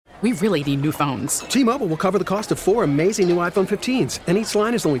We really need new phones. T-Mobile will cover the cost of 4 amazing new iPhone 15s, and each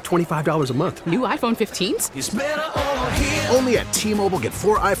line is only $25 a month. New iPhone 15s? It's better over here. Only at T-Mobile, get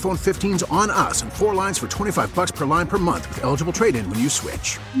 4 iPhone 15s on us and 4 lines for $25 per line per month with eligible trade-in when you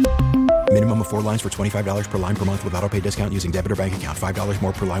switch. Minimum of 4 lines for $25 per line per month with autopay discount using debit or bank account. $5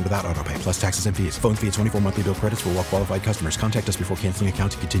 more per line without autopay, plus taxes and fees. Phone fee at 24 monthly bill credits for well-qualified customers. Contact us before canceling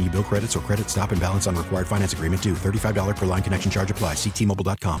account to continue bill credits or credit stop and balance on required finance agreement due. $35 per line connection charge applies. See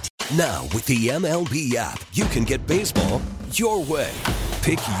T-Mobile.com. Now, with the MLB app, you can get baseball your way.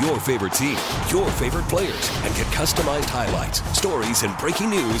 Pick your favorite team, your favorite players, and get customized highlights, stories, and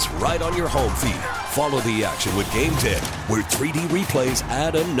breaking news right on your home feed. Follow the action with Game Day, where 3D replays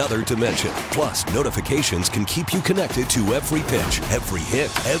add another dimension. Plus, notifications can keep you connected to every pitch, every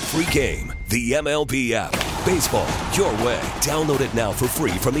hit, every game. The MLB app. Baseball your way. Download it now for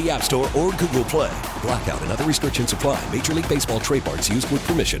free from the App Store or Google Play. Blackout and other restrictions apply. Major League Baseball trademarks used with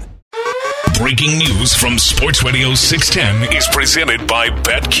permission. Breaking news from Sports Radio 610 is presented by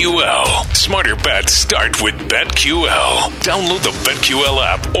BetQL. Smarter bets start with BetQL. Download the BetQL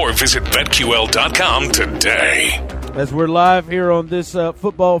app or visit BetQL.com today. As we're live here on this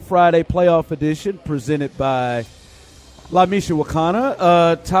Football Friday playoff edition presented by La Misha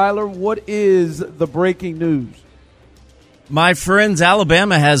Wakana. Tyler, what is the breaking news? My friends,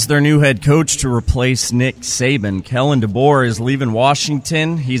 Alabama has their new head coach to replace Nick Saban. Kellen DeBoer is leaving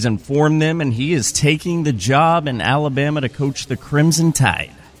Washington. He's informed them, and he is taking the job in Alabama to coach the Crimson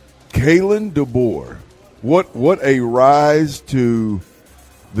Tide. Kellen DeBoer, what a rise to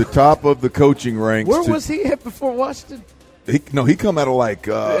the top of the coaching ranks. Where was he at before Washington? He come out of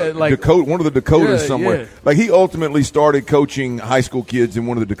Dakota, one of the Dakotas somewhere. Yeah. Like he ultimately started coaching high school kids in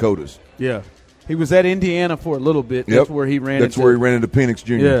one of the Dakotas. Yeah. He was at Indiana for a little bit. Yep. That's where he ran into Penix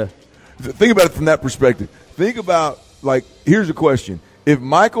Jr. Yeah. Think about it from that perspective. Think about, here's a question. If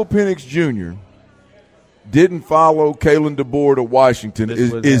Michael Penix Jr. didn't follow Kalen DeBoer to Washington,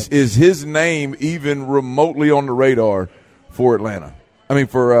 is his name even remotely on the radar for Atlanta? I mean,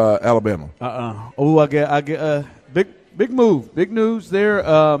 for Alabama. Oh, I get big move, big news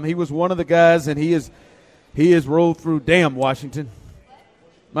there. He was one of the guys, and he is rolled through. Damn, Washington.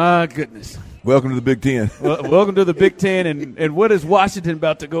 My goodness. Welcome to the Big Ten. Welcome to the Big Ten, and what is Washington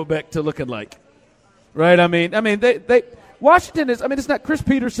about to go back to looking like? Right? I mean, they Washington is. I mean, it's not Chris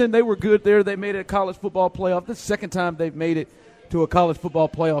Peterson. They were good there. They made it a college football playoff. This is the second time they've made it to a college football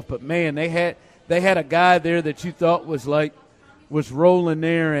playoff. But man, they had a guy there that you thought was rolling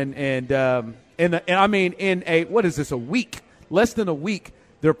there, and I mean, in a week, less than a week,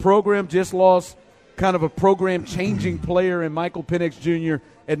 their program just lost kind of a program-changing player in Michael Penix Jr.,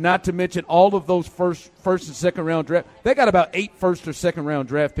 and not to mention all of those first and second round draft. They got about 8 first or second round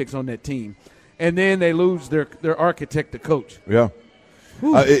draft picks on that team, and then they lose their architect, the coach. Yeah,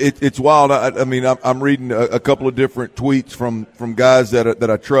 it's wild. I mean, I'm reading a couple of different tweets from guys that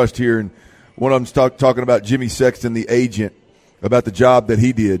I trust here, and one of them's talking about Jimmy Sexton, the agent, about the job that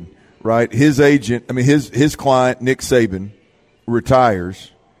he did. Right, his agent. I mean, his client Nick Saban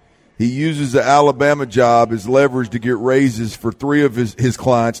retires. He uses the Alabama job as leverage to get raises for 3 of his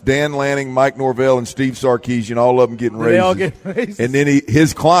clients, Dan Lanning, Mike Norvell, and Steve Sarkisian, all of them getting raises. They all get raises. And then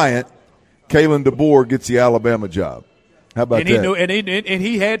his client, Kalen DeBoer, gets the Alabama job. How about that? And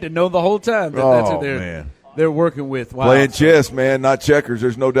he had to know the whole time that's what they're working with. Wow. Playing chess, man, not checkers.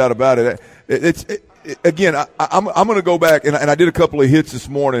 There's no doubt about it. Again, I'm going to go back, and I did a couple of hits this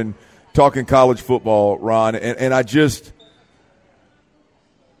morning talking college football, Ron, and I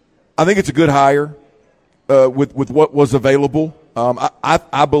think it's a good hire with what was available.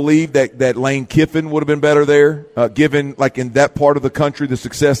 I believe that Lane Kiffin would have been better there, given in that part of the country the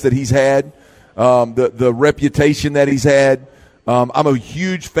success that he's had, the reputation that he's had. I'm a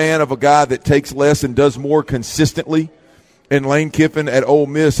huge fan of a guy that takes less and does more consistently. And Lane Kiffin at Ole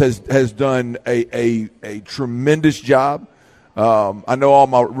Miss has done a tremendous job. I know all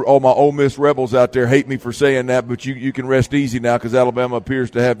my Ole Miss Rebels out there hate me for saying that, but you can rest easy now because Alabama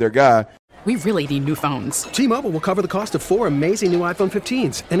appears to have their guy. We really need new phones. T-Mobile will cover the cost of 4 amazing new iPhone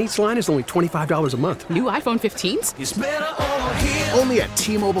 15s, and each line is only $25 a month. New iPhone 15s? It's better over here. Only at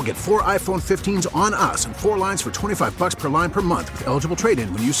T-Mobile, get 4 iPhone 15s on us and 4 lines for $25 per line per month with eligible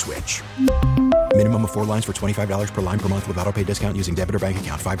trade-in when you switch. Minimum of 4 lines for $25 per line per month with autopay discount using debit or bank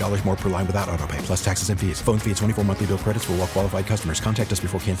account. $5 more per line without autopay, plus taxes and fees. Phone fee at 24 monthly bill credits for well-qualified customers. Contact us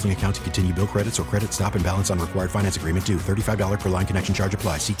before canceling account to continue bill credits or credit stop and balance on required finance agreement due. $35 per line connection charge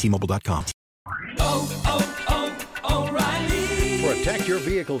applies. See T-Mobile.com. O'Reilly. For a Protect your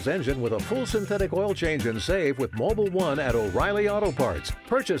vehicle's engine with a full synthetic oil change and save with Mobile One at O'Reilly Auto Parts.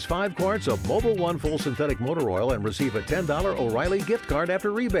 Purchase 5 quarts of Mobile One full synthetic motor oil and receive a $10 O'Reilly gift card after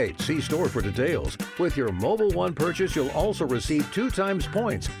rebate. See store for details. With your Mobile One purchase, you'll also receive 2 times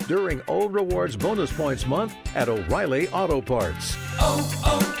points during Old Rewards Bonus Points Month at O'Reilly Auto Parts.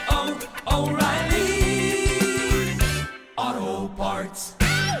 O'Reilly Auto Parts.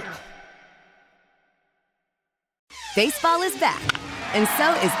 Baseball is back, and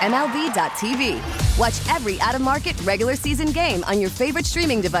so is MLB.tv. Watch every out-of-market regular season game on your favorite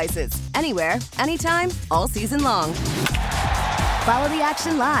streaming devices, anywhere, anytime, all season long. Follow the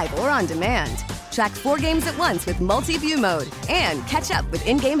action live or on demand. Track 4 games at once with multi-view mode and catch up with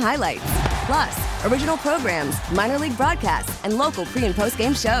in-game highlights. Plus, original programs, minor league broadcasts, and local pre- and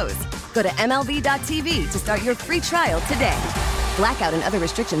post-game shows. Go to MLB.tv to start your free trial today. Blackout and other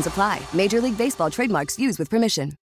restrictions apply. Major League Baseball trademarks used with permission.